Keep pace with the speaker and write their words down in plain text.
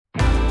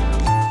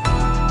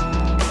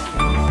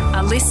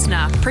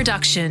listener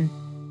production.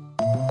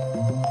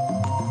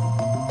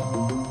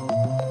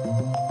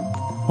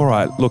 All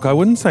right, look, I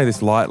wouldn't say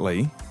this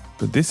lightly,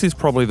 but this is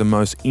probably the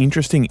most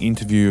interesting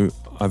interview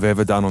I've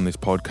ever done on this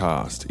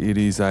podcast. It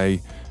is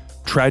a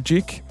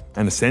tragic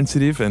and a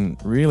sensitive and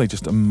really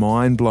just a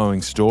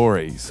mind-blowing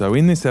story. So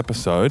in this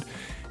episode,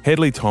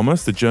 Hedley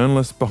Thomas, the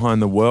journalist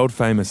behind the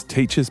world-famous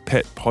Teacher's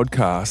Pet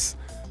podcast,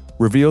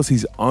 reveals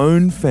his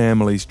own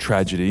family's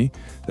tragedy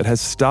that has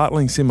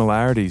startling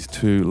similarities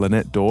to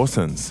Lynette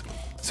Dawson's.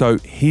 So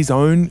his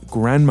own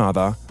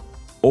grandmother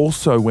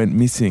also went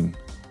missing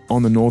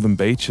on the northern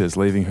beaches,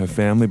 leaving her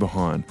family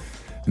behind.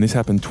 And this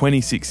happened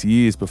 26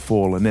 years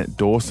before Lynette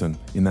Dawson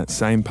in that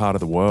same part of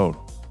the world.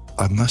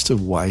 I must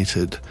have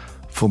waited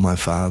for my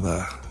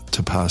father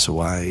to pass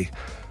away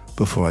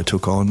before I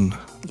took on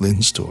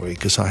Lynn's story,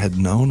 because I had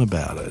known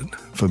about it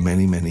for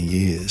many, many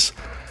years.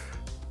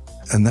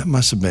 And that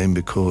must have been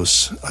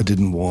because I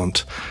didn't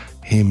want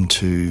him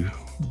to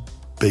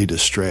be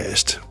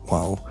distressed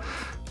while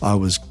I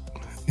was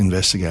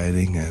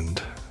investigating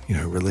and,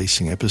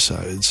 releasing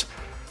episodes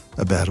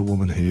about a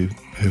woman who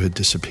had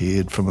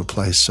disappeared from a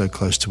place so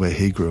close to where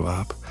he grew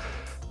up,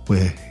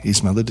 where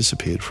his mother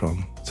disappeared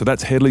from. So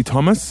that's Hedley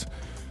Thomas,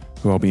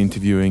 who I'll be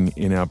interviewing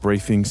in our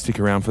briefing. Stick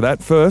around for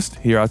that. First,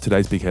 here are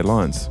today's big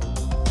headlines.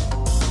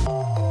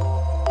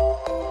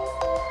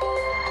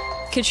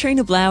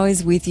 Katrina Blau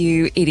is with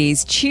you. It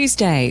is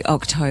Tuesday,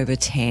 October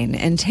 10,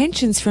 and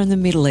tensions from the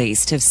Middle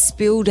East have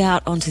spilled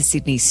out onto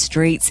Sydney's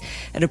streets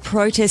at a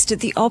protest at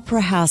the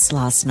Opera House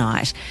last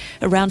night.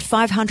 Around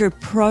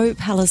 500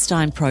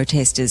 pro-Palestine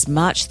protesters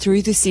marched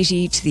through the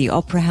city to the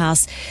Opera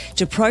House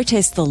to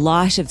protest the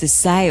light of the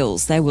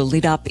sails. They were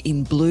lit up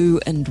in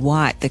blue and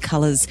white, the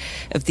colours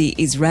of the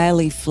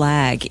Israeli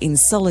flag, in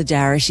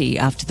solidarity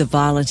after the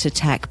violent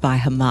attack by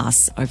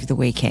Hamas over the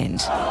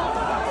weekend.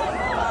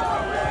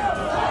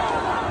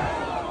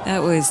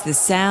 That was the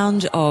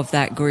sound of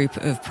that group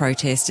of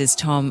protesters,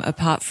 Tom,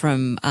 apart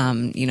from,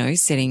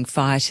 setting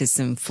fire to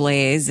some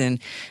flares, and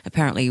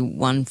apparently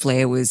one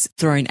flare was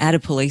thrown at a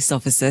police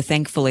officer.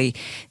 Thankfully,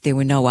 there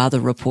were no other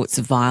reports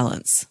of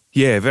violence.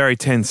 Yeah, very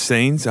tense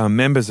scenes.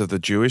 Members of the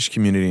Jewish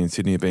community in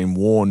Sydney have been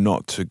warned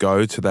not to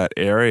go to that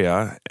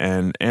area,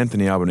 and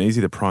Anthony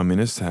Albanese, the Prime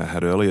Minister,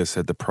 had earlier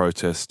said the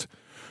protest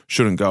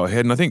shouldn't go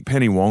ahead. And I think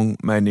Penny Wong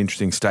made an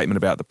interesting statement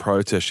about the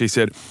protest. She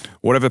said,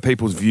 whatever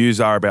people's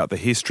views are about the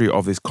history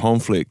of this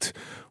conflict,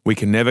 we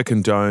can never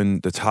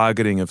condone the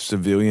targeting of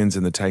civilians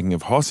and the taking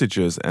of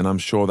hostages, and I'm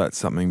sure that's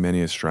something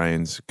many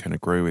Australians can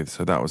agree with.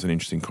 So that was an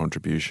interesting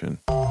contribution.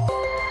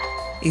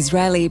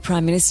 Israeli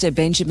Prime Minister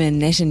Benjamin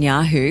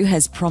Netanyahu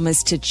has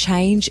promised to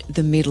change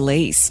the Middle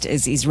East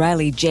as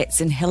Israeli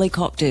jets and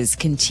helicopters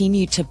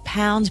continue to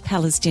pound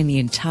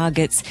Palestinian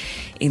targets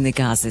in the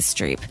Gaza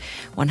Strip.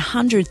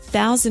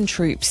 100,000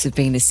 troops have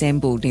been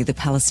assembled near the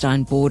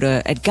Palestine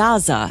border at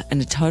Gaza,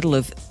 and a total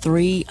of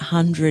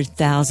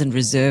 300,000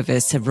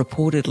 reservists have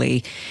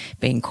reportedly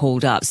been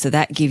called up. So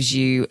that gives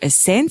you a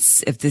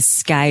sense of the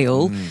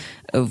scale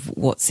of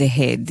what's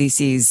ahead.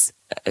 This is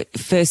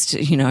first,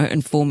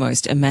 and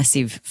foremost, a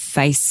massive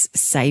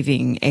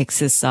face-saving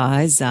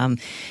exercise.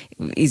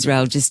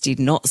 Israel just did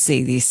not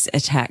see this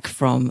attack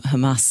from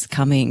Hamas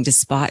coming,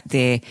 despite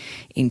their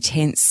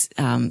intense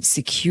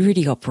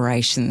security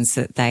operations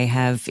that they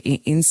have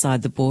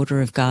inside the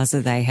border of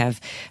Gaza. They have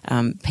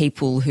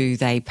people who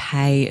they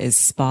pay as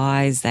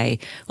spies. They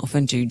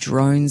often do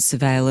drone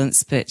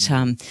surveillance, but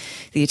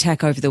the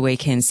attack over the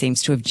weekend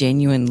seems to have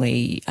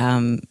genuinely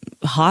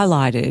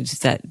highlighted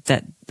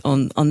that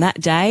on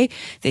that day,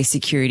 their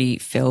security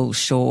fell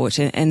short,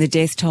 and the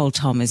death toll,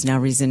 Tom, has now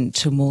risen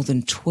to more than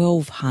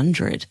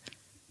 1,200.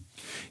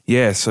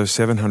 Yeah, so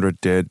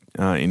 700 dead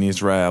in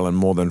Israel and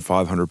more than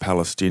 500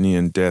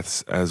 Palestinian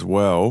deaths as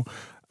well.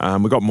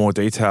 We got more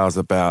details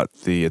about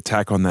the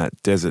attack on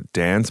that desert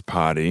dance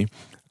party.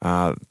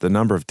 The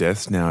number of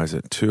deaths now is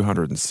at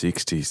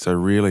 260, so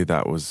really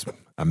that was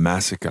a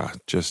massacre,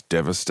 just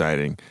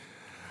devastating.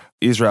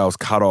 Israel's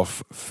cut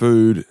off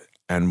food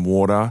and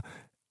water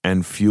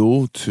and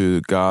fuel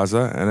to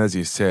Gaza, and as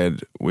you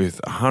said, with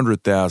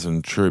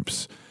 100,000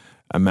 troops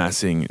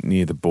amassing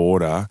near the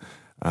border,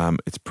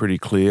 it's pretty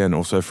clear, and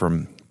also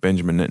from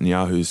Benjamin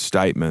Netanyahu's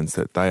statements,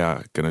 that they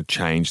are going to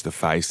change the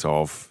face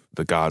of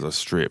the Gaza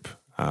Strip.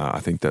 I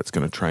think that's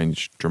going to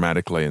change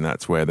dramatically, and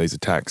that's where these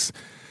attacks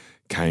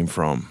came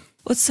from.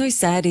 What's so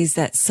sad is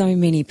that so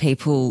many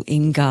people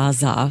in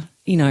Gaza,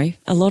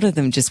 a lot of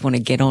them just want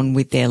to get on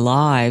with their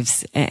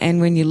lives.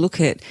 And when you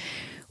look at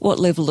what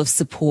level of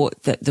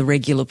support that the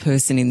regular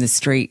person in the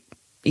street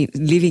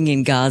living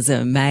in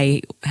Gaza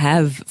may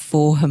have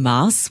for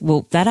Hamas,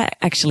 well, that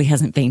actually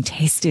hasn't been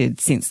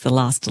tested since the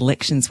last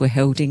elections were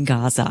held in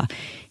Gaza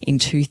in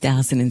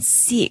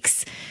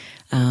 2006.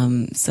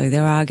 So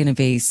there are going to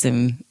be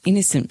some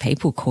innocent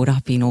people caught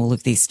up in all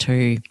of this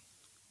too.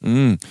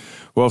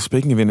 Well,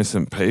 speaking of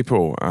innocent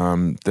people,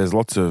 there's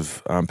lots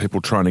of people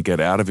trying to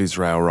get out of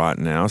Israel right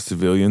now,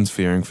 civilians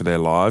fearing for their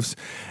lives,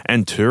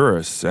 and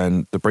tourists.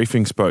 And the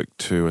briefing spoke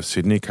to a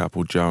Sydney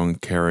couple, Joe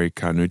and Kerry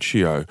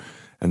Carnuccio,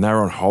 and they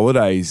were on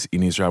holidays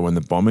in Israel when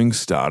the bombing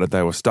started.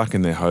 They were stuck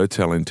in their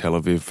hotel in Tel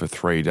Aviv for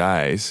 3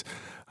 days.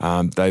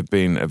 They've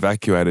been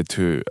evacuated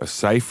to a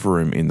safe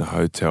room in the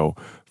hotel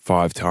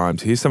 5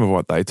 times. Here's some of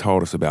what they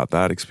told us about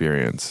that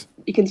experience.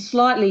 You can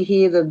slightly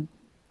hear the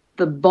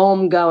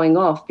bomb going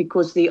off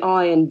because the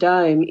Iron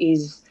Dome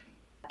is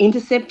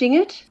intercepting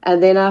it.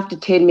 And then after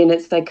 10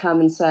 minutes, they come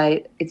and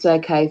say, it's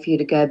okay for you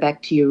to go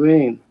back to your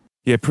room.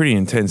 Yeah, pretty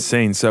intense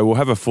scene. So we'll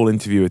have a full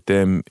interview with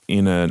them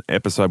in an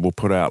episode we'll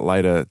put out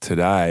later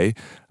today.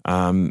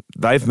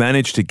 They've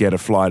managed to get a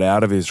flight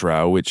out of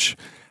Israel, which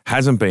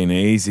hasn't been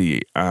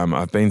easy.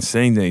 I've been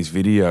seeing these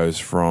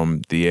videos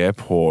from the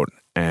airport,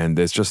 and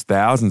there's just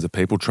thousands of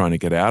people trying to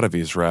get out of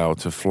Israel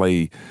to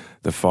flee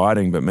the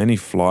fighting, but many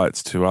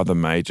flights to other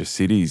major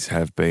cities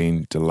have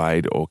been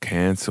delayed or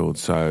cancelled.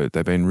 So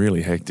they've been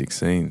really hectic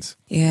scenes.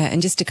 Yeah,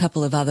 and just a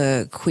couple of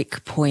other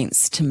quick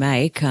points to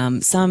make.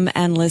 Some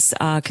analysts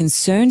are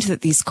concerned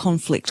that this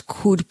conflict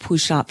could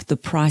push up the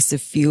price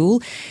of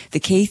fuel. The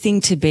key thing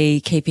to be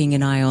keeping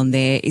an eye on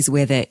there is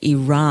whether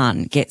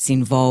Iran gets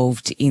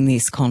involved in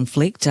this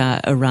conflict.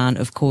 Iran,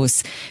 of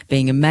course,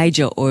 being a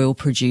major oil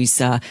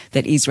producer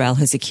that Israel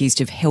has accused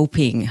of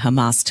helping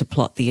Hamas to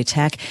plot the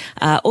attack.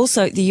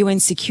 Also, the UN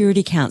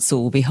Security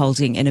Council will be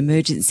holding an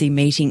emergency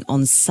meeting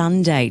on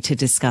Sunday to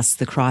discuss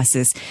the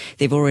crisis.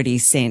 They've already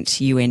sent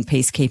UN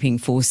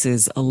peacekeeping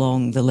forces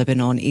along the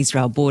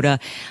Lebanon-Israel border.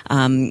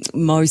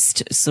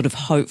 Most sort of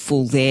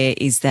hopeful there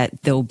is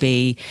that there'll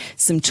be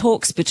some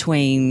talks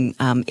between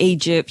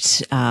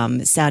Egypt,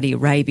 Saudi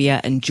Arabia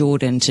and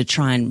Jordan to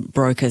try and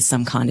broker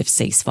some kind of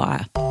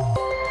ceasefire.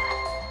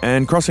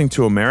 And crossing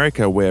to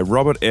America, where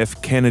Robert F.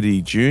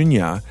 Kennedy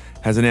Jr.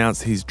 has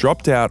announced he's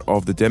dropped out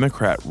of the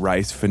Democrat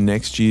race for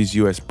next year's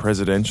US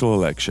presidential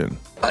election.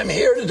 I'm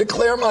here to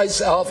declare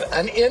myself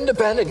an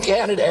independent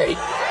candidate.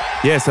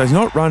 Yeah, so he's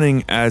not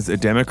running as a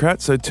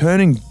Democrat, so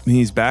turning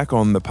his back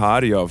on the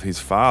party of his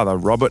father,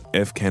 Robert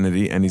F.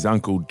 Kennedy, and his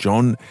uncle,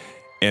 John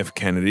F.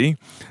 Kennedy.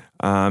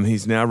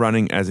 He's now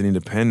running as an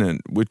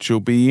independent, which will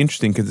be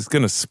interesting because it's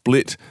going to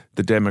split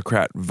the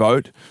Democrat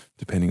vote,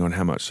 depending on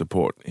how much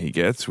support he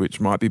gets,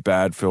 which might be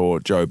bad for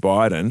Joe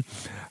Biden.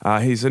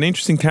 He's an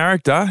interesting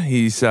character.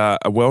 He's a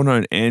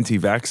well-known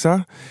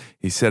anti-vaxxer.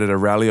 He said at a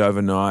rally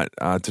overnight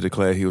to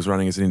declare he was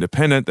running as an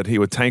independent that he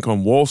would tank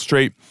on Wall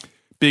Street,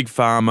 Big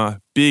Pharma,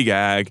 Big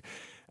Ag,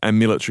 and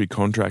military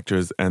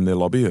contractors and their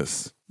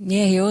lobbyists.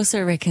 Yeah, he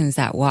also reckons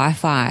that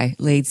Wi-Fi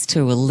leads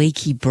to a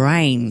leaky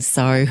brain.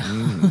 So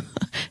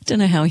don't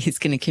know how he's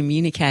going to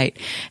communicate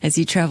as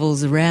he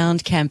travels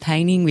around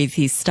campaigning with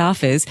his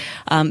staffers.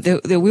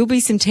 There will be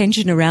some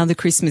tension around the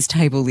Christmas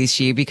table this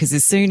year because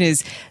as soon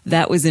as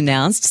that was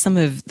announced, some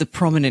of the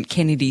prominent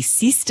Kennedy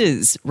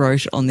sisters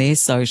wrote on their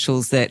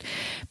socials that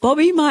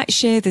Bobby might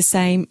share the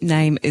same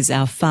name as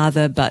our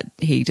father, but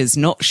he does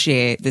not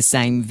share the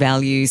same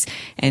values.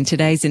 And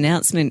today's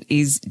announcement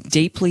is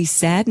deeply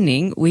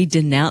saddening. We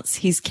denounce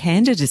his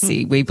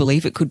candidacy. We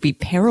believe it could be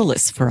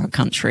perilous for our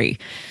country.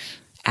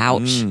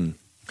 Ouch.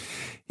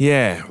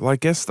 Yeah, well, I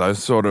guess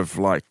those sort of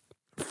like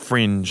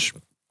fringe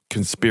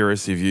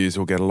conspiracy views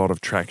will get a lot of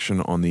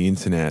traction on the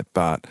internet,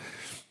 but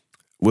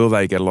will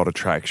they get a lot of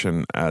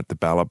traction at the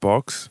ballot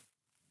box?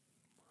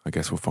 I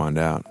guess we'll find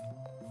out.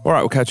 All right,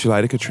 we'll catch you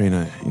later,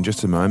 Katrina. In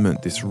just a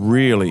moment, this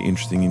really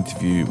interesting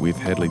interview with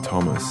Hedley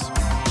Thomas.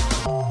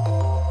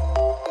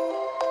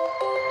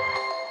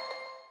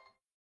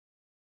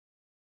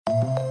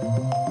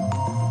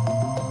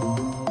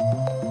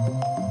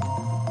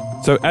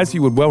 So as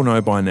you would well know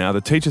by now,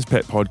 the Teacher's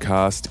Pet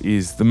podcast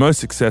is the most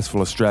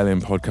successful Australian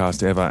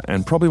podcast ever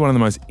and probably one of the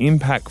most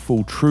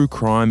impactful true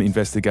crime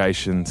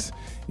investigations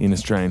in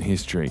Australian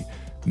history.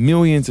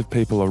 Millions of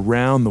people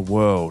around the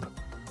world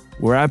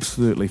were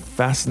absolutely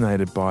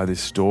fascinated by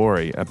this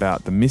story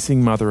about the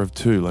missing mother of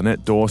two,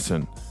 Lynette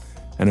Dawson,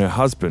 and her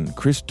husband,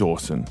 Chris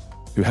Dawson,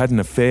 who had an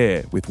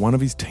affair with one of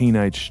his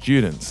teenage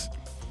students.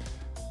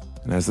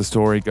 And as the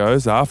story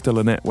goes, after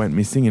Lynette went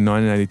missing in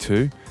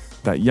 1982,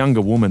 that younger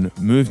woman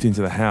moved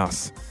into the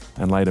house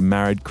and later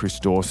married Chris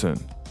Dawson.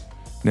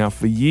 Now,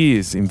 for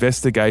years,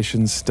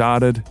 investigations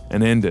started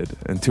and ended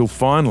until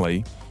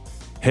finally,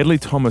 Hedley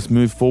Thomas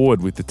moved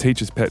forward with the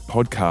Teacher's Pet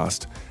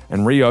podcast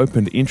and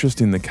reopened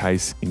interest in the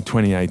case in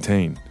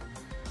 2018.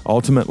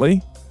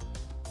 Ultimately,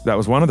 that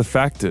was one of the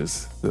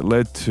factors that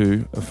led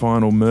to a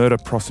final murder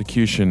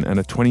prosecution and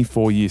a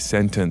 24-year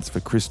sentence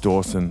for Chris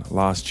Dawson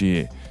last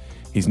year.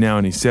 He's now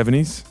in his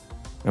 70s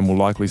and will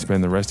likely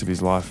spend the rest of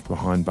his life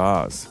behind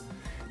bars.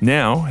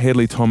 Now,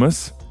 Hedley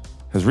Thomas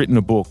has written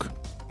a book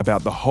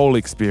about the whole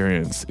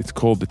experience. It's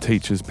called The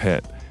Teacher's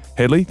Pet.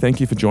 Hedley,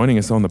 thank you for joining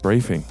us on The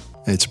Briefing.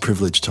 It's a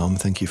privilege, Tom.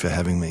 Thank you for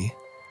having me.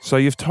 So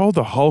you've told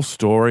the whole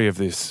story of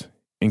this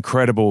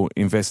incredible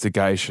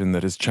investigation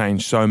that has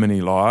changed so many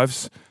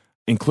lives,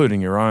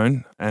 including your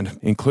own, and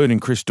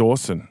including Chris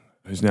Dawson,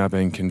 who's now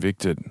been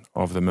convicted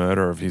of the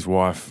murder of his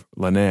wife,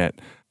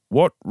 Lynette.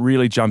 What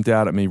really jumped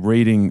out at me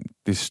reading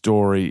this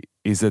story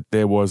is that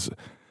there was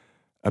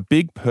a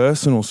big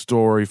personal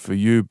story for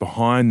you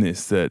behind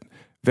this that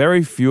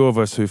very few of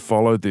us who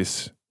followed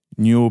this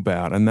knew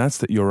about, and that's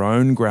that your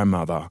own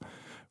grandmother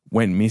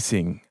went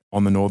missing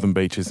on the northern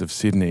beaches of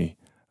Sydney.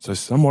 So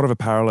somewhat of a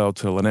parallel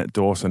to Lynette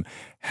Dawson.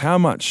 How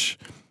much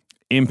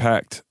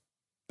impact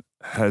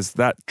has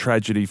that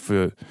tragedy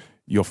for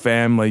your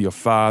family, your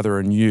father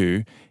and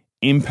you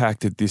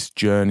impacted this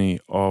journey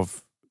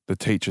of the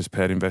Teacher's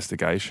Pet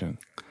investigation?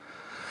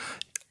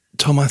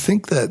 Tom, I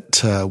think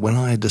that when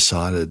I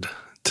decided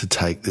to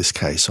take this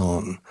case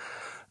on,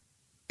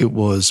 it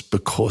was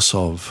because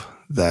of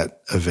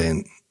that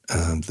event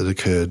that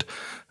occurred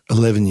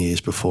 11 years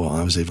before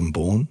I was even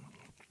born.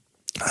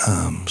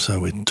 So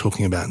we're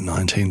talking about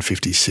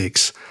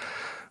 1956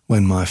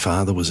 when my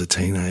father was a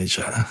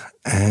teenager,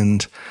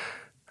 and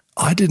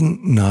I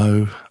didn't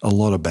know a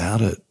lot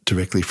about it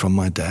directly from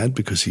my dad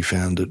because he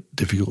found it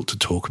difficult to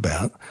talk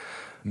about.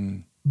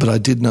 But I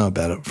did know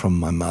about it from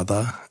my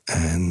mother,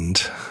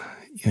 and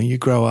you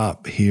grow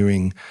up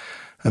hearing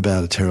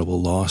about a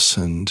terrible loss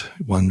and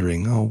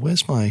wondering, oh,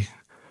 where's my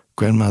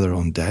grandmother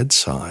on Dad's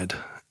side?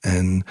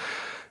 And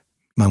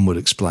Mum would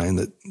explain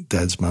that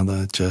Dad's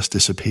mother just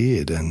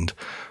disappeared and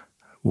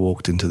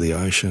walked into the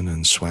ocean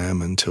and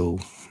swam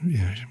until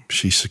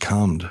she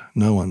succumbed.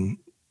 No one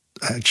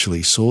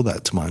actually saw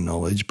that to my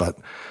knowledge, but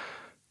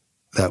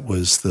that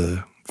was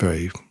the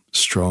very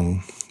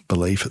strong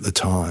belief at the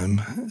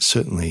time.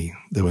 Certainly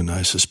there were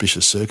no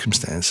suspicious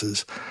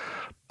circumstances.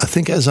 I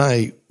think as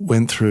I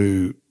went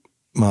through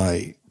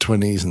my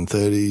 20s and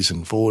 30s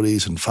and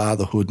 40s and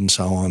fatherhood and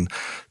so on,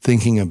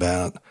 thinking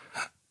about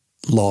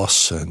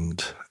loss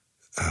and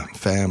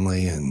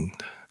family and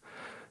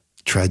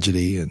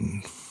tragedy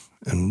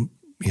and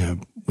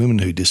women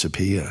who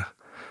disappear,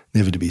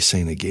 never to be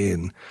seen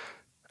again,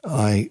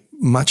 I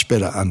much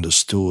better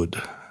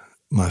understood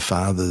my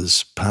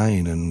father's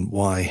pain and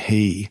why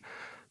he,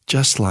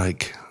 just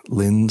like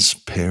Lynn's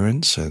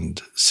parents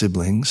and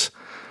siblings,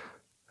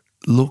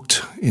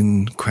 looked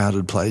in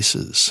crowded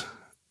places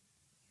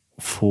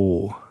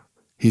for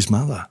his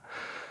mother.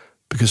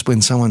 Because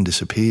when someone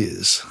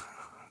disappears,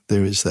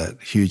 there is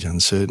that huge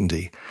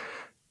uncertainty.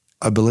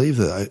 I believe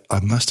that I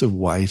must have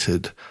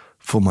waited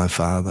for my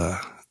father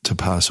to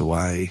pass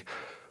away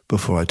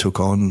before I took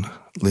on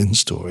Lynn's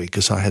story,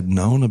 because I had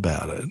known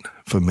about it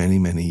for many,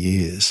 many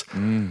years.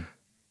 And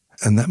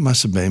that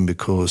must have been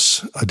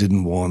because I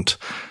didn't want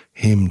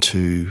him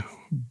to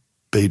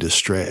be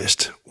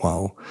distressed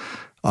while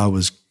I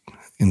was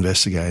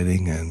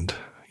investigating and,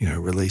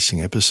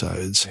 releasing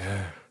episodes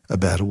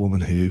about a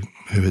woman who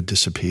had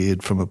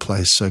disappeared from a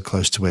place so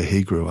close to where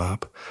he grew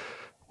up,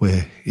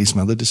 where his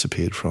mother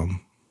disappeared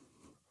from.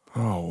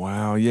 Oh,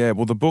 wow. Yeah.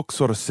 Well, the book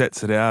sort of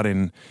sets it out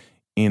in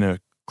a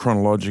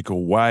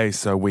chronological way.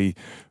 So we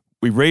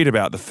read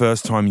about the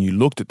first time you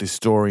looked at this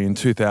story in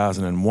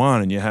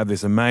 2001, and you have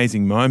this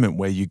amazing moment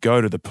where you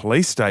go to the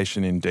police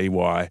station in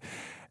DY,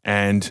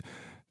 and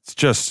it's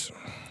just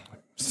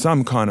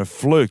some kind of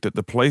fluke that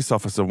the police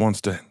officer wants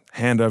to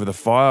hand over the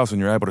files,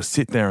 and you're able to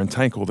sit there and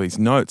take all these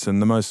notes.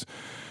 And the most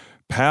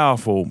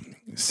powerful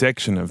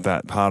section of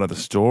that part of the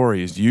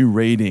story is you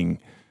reading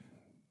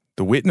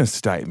the witness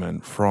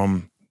statement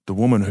from the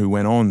woman who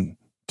went on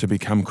to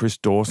become Chris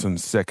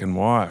Dawson's second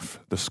wife,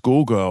 the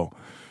schoolgirl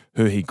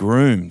who he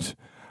groomed.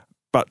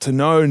 But to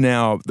know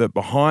now that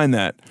behind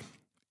that,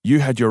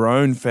 you had your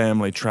own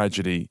family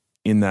tragedy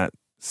in that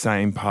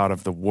same part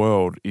of the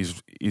world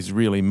is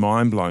really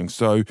mind-blowing.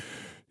 So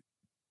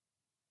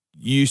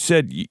you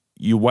said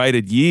you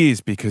waited years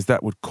because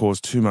that would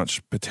cause too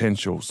much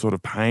potential sort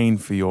of pain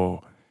for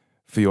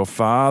your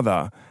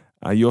father.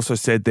 You also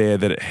said there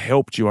that it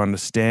helped you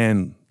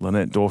understand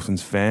Lynette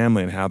Dawson's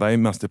family and how they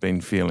must have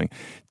been feeling.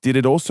 Did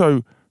it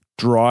also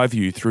drive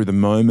you through the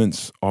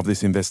moments of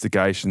this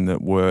investigation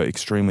that were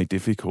extremely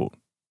difficult?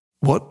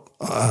 What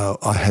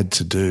I had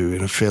to do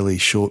in a fairly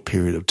short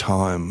period of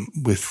time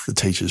with the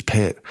Teacher's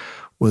Pet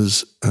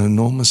was an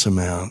enormous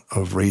amount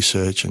of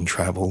research and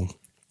travel,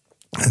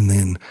 and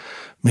then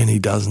many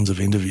dozens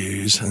of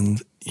interviews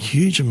and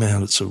huge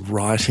amounts of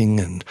writing,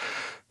 and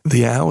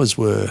the hours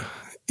were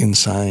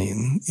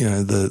insane.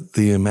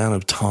 The amount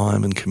of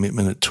time and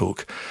commitment it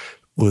took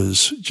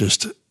was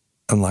just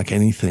unlike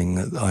anything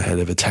that I had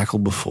ever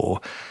tackled before.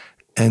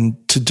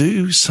 And to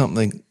do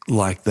something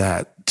like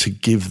that, to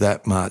give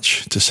that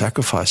much, to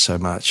sacrifice so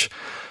much,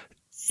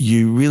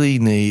 you really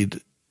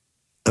need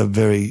a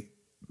very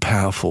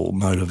powerful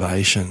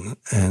motivation.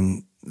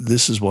 And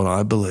this is what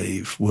I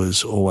believe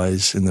was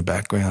always in the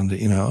background.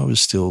 I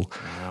was still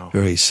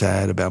very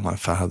sad about my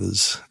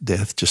father's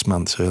death just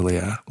months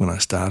earlier when I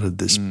started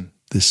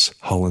this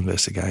whole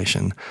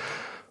investigation.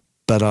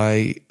 But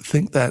I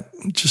think that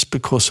just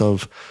because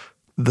of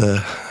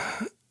the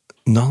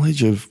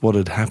knowledge of what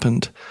had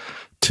happened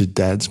to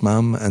Dad's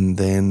mum, and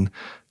then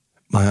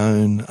my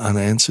own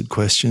unanswered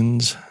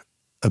questions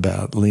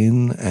about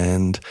Lynn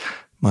and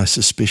my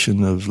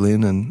suspicion of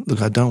Lynn. And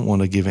look, I don't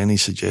want to give any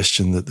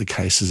suggestion that the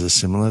cases are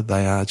similar.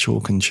 They are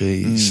chalk and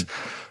cheese.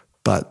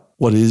 But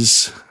what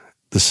is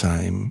the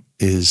same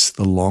is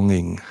the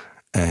longing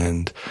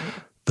and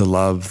the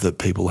love that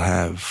people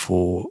have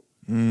for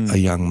a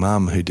young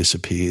mum who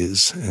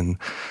disappears. And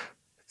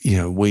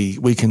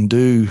we can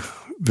do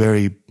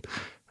very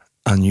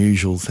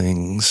unusual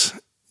things.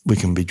 We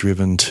can be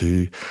driven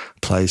to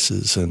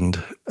places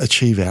and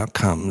achieve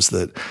outcomes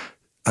that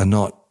are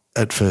not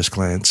at first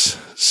glance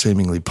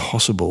seemingly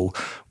possible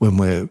when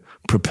we're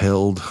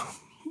propelled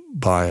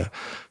by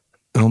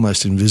an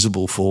almost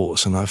invisible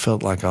force. And I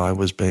felt like I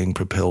was being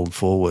propelled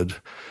forward,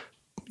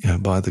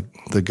 by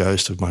the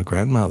ghost of my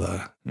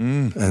grandmother,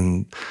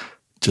 and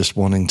just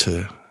wanting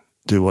to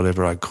do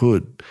whatever I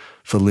could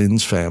for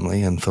Lynn's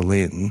family and for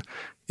Lynn,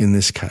 in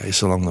this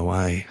case, along the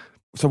way.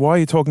 So why are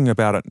you talking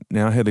about it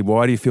now, Hedley?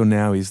 Why do you feel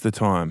now is the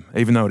time,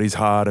 even though it is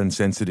hard and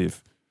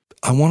sensitive?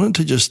 I wanted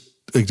to just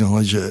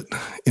acknowledge it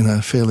in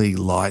a fairly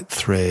light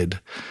thread,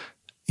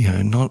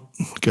 not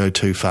go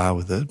too far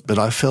with it. But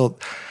I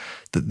felt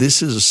that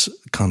this is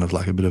kind of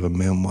like a bit of a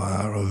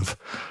memoir of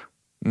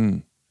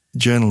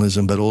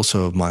journalism, but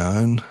also of my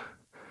own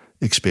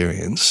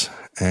experience.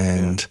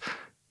 And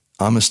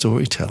I'm a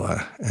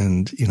storyteller,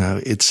 and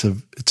it's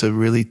a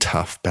really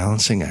tough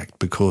balancing act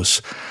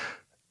because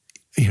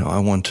I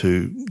want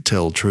to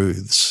tell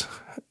truths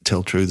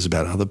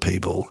about other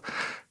people.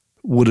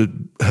 Would it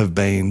have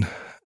been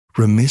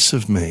remiss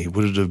of me?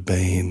 Would it have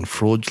been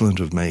fraudulent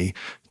of me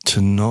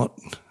to not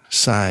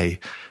say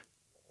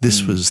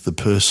this was the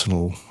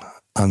personal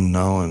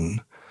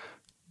unknown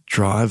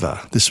driver?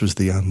 This was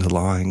the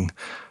underlying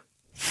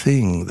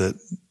thing that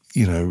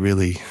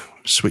really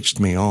switched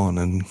me on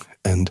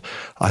and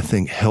I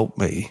think helped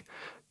me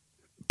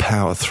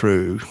power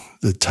through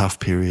the tough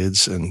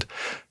periods and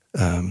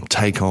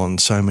take on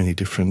so many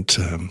different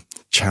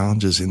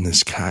challenges in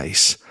this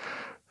case.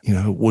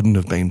 It wouldn't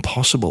have been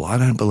possible. I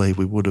don't believe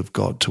we would have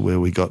got to where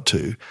we got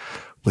to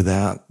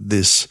without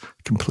this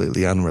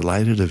completely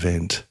unrelated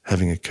event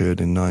having occurred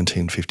in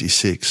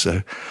 1956.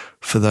 So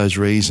for those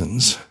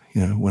reasons,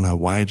 when I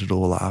weighed it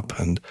all up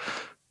and,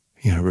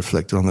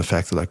 reflected on the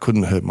fact that I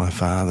couldn't hurt my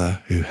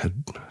father, who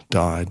had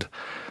died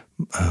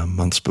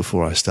months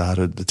before I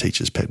started the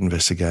teacher's pet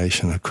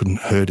investigation, I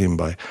couldn't hurt him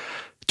by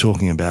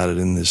talking about it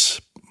in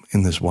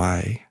this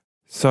way.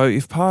 So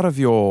if part of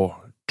your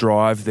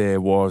drive there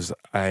was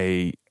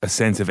a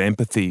sense of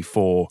empathy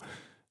for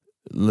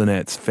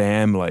Lynette's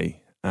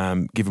family,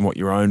 given what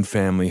your own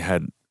family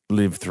had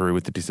lived through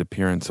with the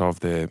disappearance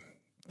of their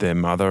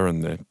mother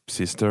and their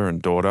sister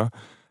and daughter,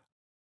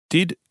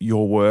 did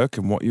your work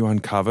and what you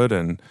uncovered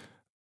and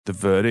the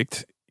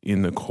verdict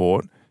in the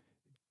court,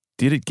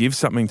 did it give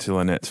something to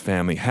Lynette's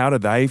family? How do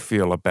they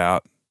feel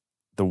about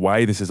the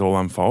way this has all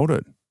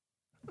unfolded?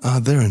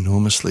 They're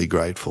enormously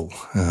grateful,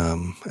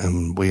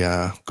 and we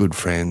are good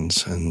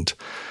friends, and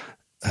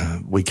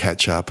we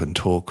catch up and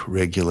talk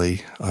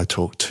regularly. I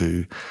talk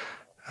to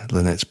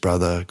Lynette's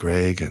brother,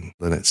 Greg, and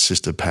Lynette's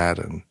sister, Pat,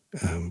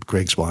 and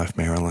Greg's wife,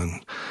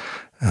 Marilyn,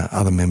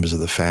 other members of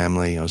the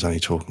family. I was only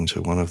talking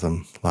to one of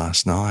them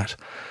last night.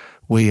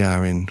 We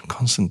are in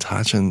constant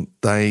touch, and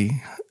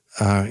they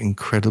are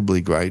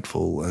incredibly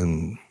grateful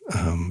and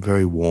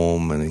very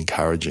warm and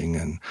encouraging.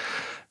 And,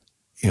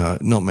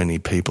 not many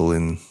people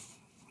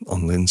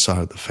on Lynn's side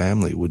of the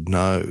family would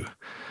know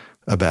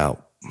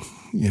about,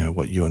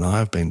 what you and I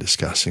have been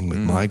discussing with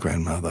my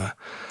grandmother.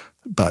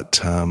 But,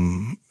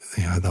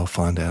 they'll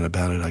find out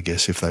about it, I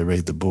guess, if they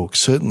read the book.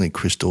 Certainly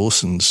Chris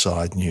Dawson's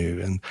side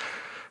knew, and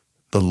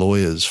the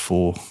lawyers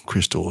for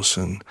Chris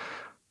Dawson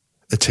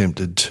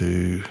attempted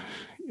to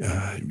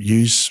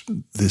use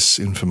this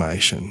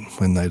information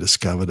when they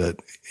discovered it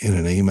in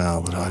an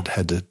email that I'd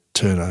had to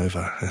turn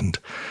over, and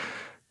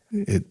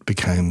it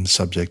became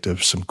subject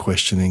of some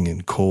questioning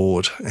in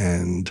court,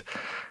 and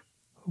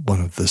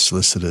one of the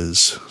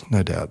solicitors,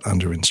 no doubt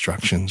under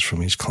instructions from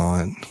his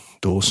client,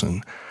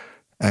 Dawson,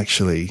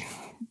 actually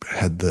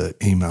had the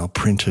email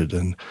printed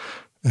and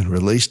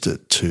released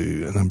it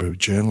to a number of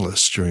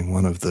journalists during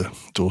one of the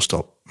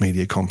doorstop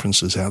media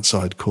conferences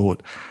outside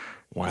court.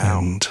 Wow.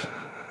 And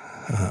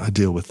I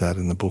deal with that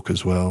in the book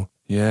as well.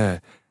 Yeah.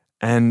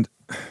 And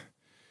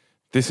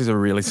this is a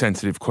really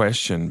sensitive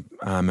question,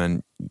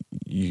 and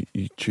you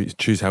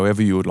choose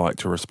however you would like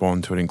to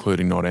respond to it,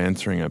 including not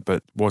answering it.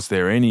 But was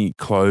there any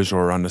closure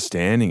or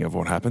understanding of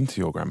what happened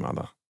to your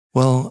grandmother?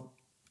 Well,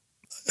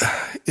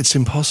 it's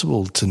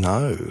impossible to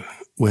know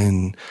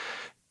when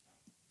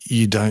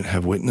you don't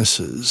have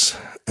witnesses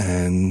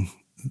and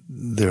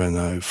there are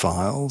no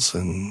files,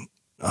 and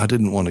I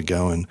didn't want to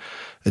go and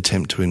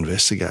attempt to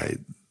investigate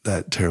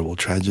that terrible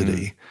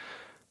tragedy.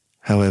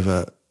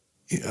 However,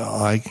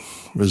 I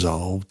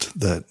resolved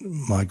that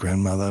my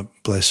grandmother,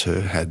 bless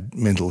her, had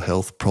mental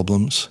health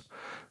problems.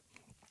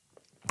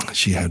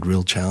 She had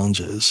real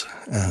challenges,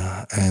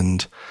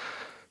 and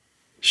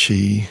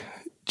she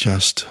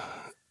just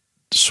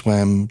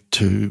swam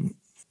to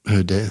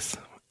her death.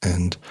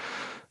 And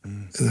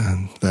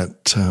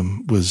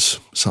that was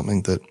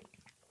something that,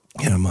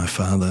 my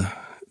father,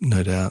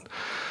 no doubt,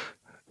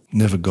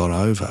 never got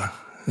over.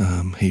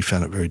 He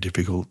found it very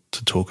difficult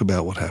to talk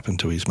about what happened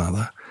to his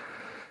mother.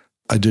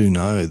 I do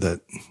know that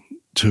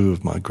two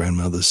of my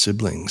grandmother's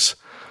siblings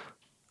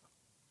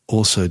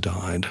also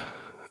died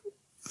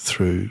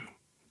through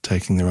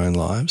taking their own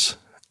lives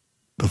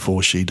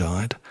before she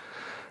died.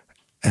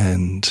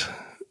 And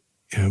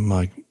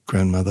my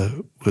grandmother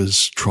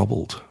was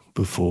troubled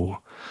before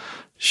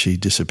she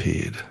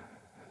disappeared.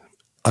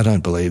 I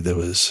don't believe there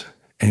was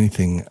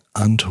anything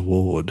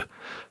untoward.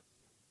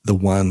 The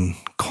one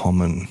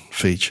common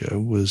feature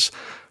was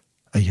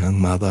a young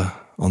mother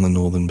on the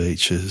northern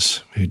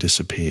beaches who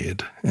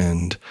disappeared.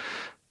 And,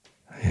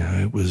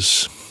 it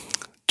was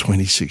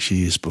 26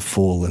 years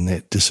before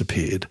Lynette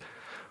disappeared.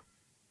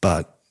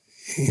 But,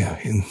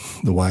 in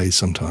the way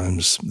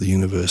sometimes the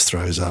universe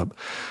throws up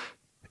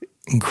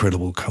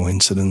incredible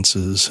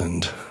coincidences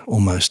and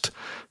almost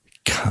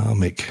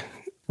karmic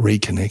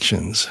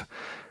reconnections,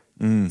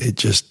 it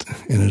just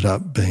ended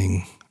up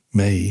being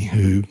me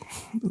who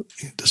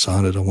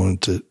decided I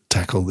wanted to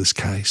tackle this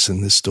case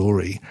and this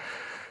story,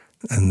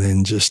 and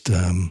then just,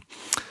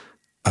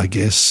 I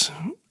guess,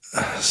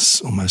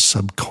 almost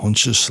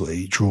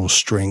subconsciously draw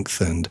strength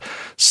and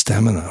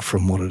stamina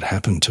from what had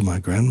happened to my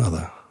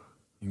grandmother.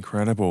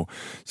 Incredible.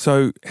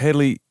 So,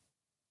 Hedley,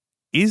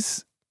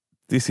 is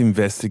this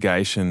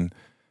investigation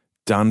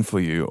done for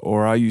you,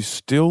 or are you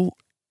still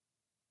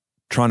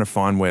trying to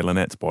find where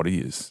Lynette's body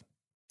is?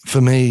 For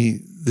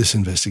me, this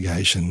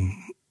investigation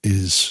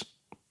is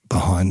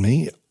behind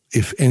me.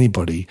 If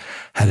anybody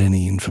had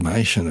any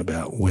information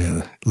about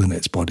where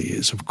Lynette's body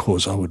is, of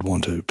course I would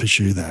want to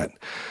pursue that.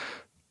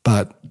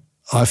 But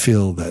I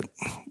feel that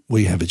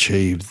we have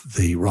achieved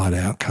the right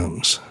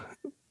outcomes,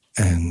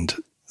 and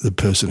the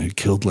person who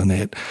killed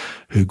Lynette,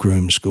 who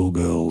groomed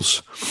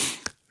schoolgirls,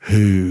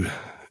 who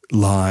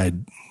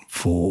lied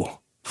for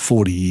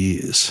 40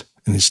 years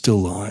and is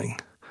still lying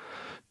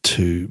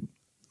to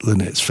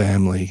Lynette's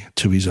family,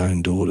 to his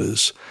own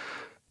daughters,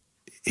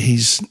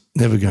 he's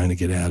never going to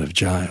get out of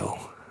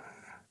jail.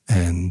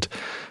 And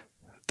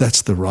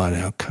that's the right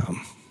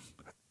outcome.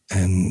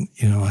 And,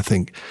 I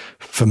think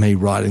for me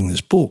writing this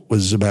book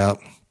was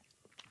about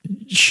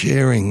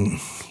sharing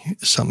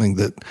something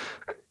that,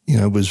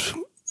 was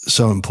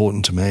so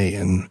important to me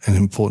and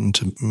important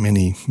to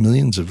many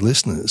millions of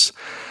listeners,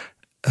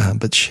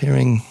 but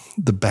sharing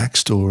the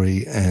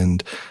backstory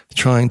and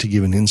trying to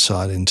give an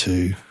insight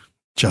into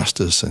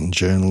justice and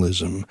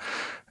journalism,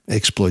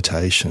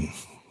 exploitation,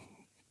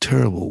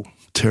 terrible,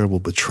 terrible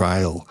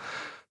betrayal,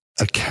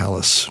 a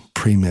callous,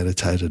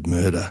 premeditated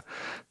murder,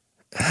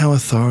 how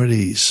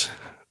authorities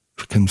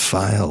can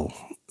fail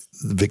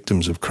the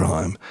victims of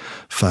crime,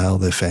 fail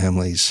their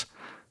families,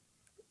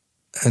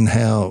 and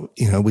how,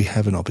 we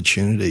have an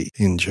opportunity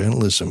in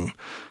journalism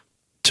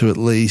to at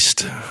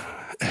least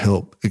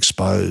help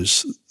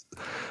expose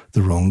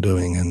the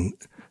wrongdoing and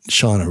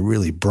shine a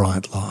really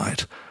bright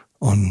light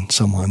on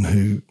someone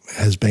who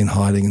has been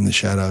hiding in the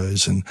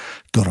shadows and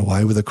got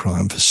away with a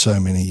crime for so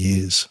many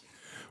years.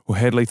 Well,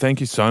 Hedley, thank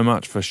you so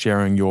much for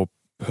sharing your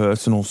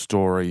personal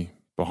story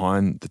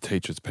behind The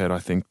Teacher's Pet. I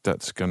think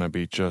that's going to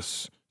be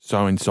just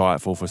so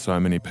insightful for so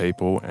many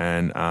people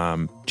and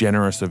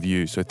generous of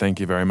you. So thank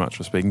you very much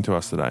for speaking to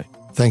us today.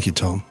 Thank you,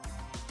 Tom.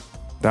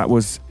 That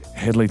was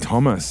Hedley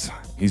Thomas.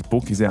 His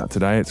book is out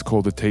today. It's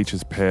called The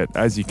Teacher's Pet.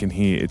 As you can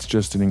hear, it's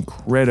just an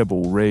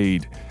incredible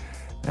read.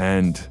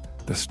 And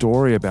the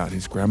story about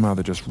his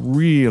grandmother just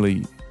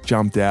really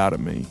jumped out at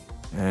me.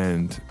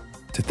 And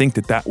to think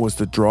that that was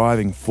the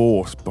driving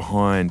force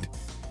behind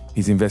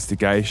his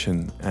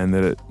investigation, and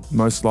that it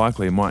most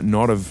likely might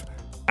not have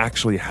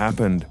actually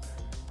happened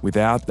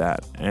without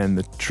that, and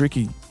the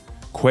tricky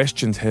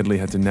questions Hedley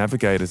had to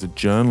navigate as a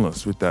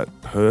journalist with that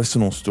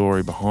personal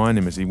story behind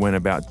him as he went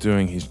about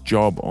doing his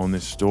job on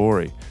this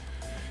story.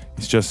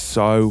 It's just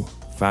so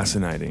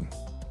fascinating.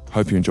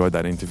 Hope you enjoyed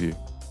that interview.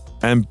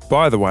 And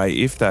by the way,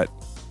 if that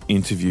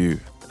interview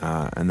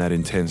and that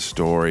intense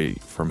story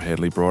from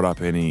Hedley brought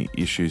up any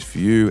issues for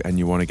you and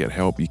you want to get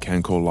help, you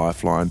can call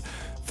Lifeline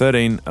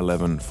 13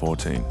 11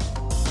 14.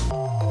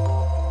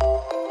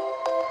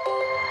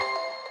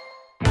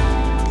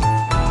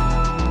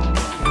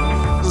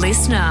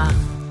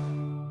 Listener.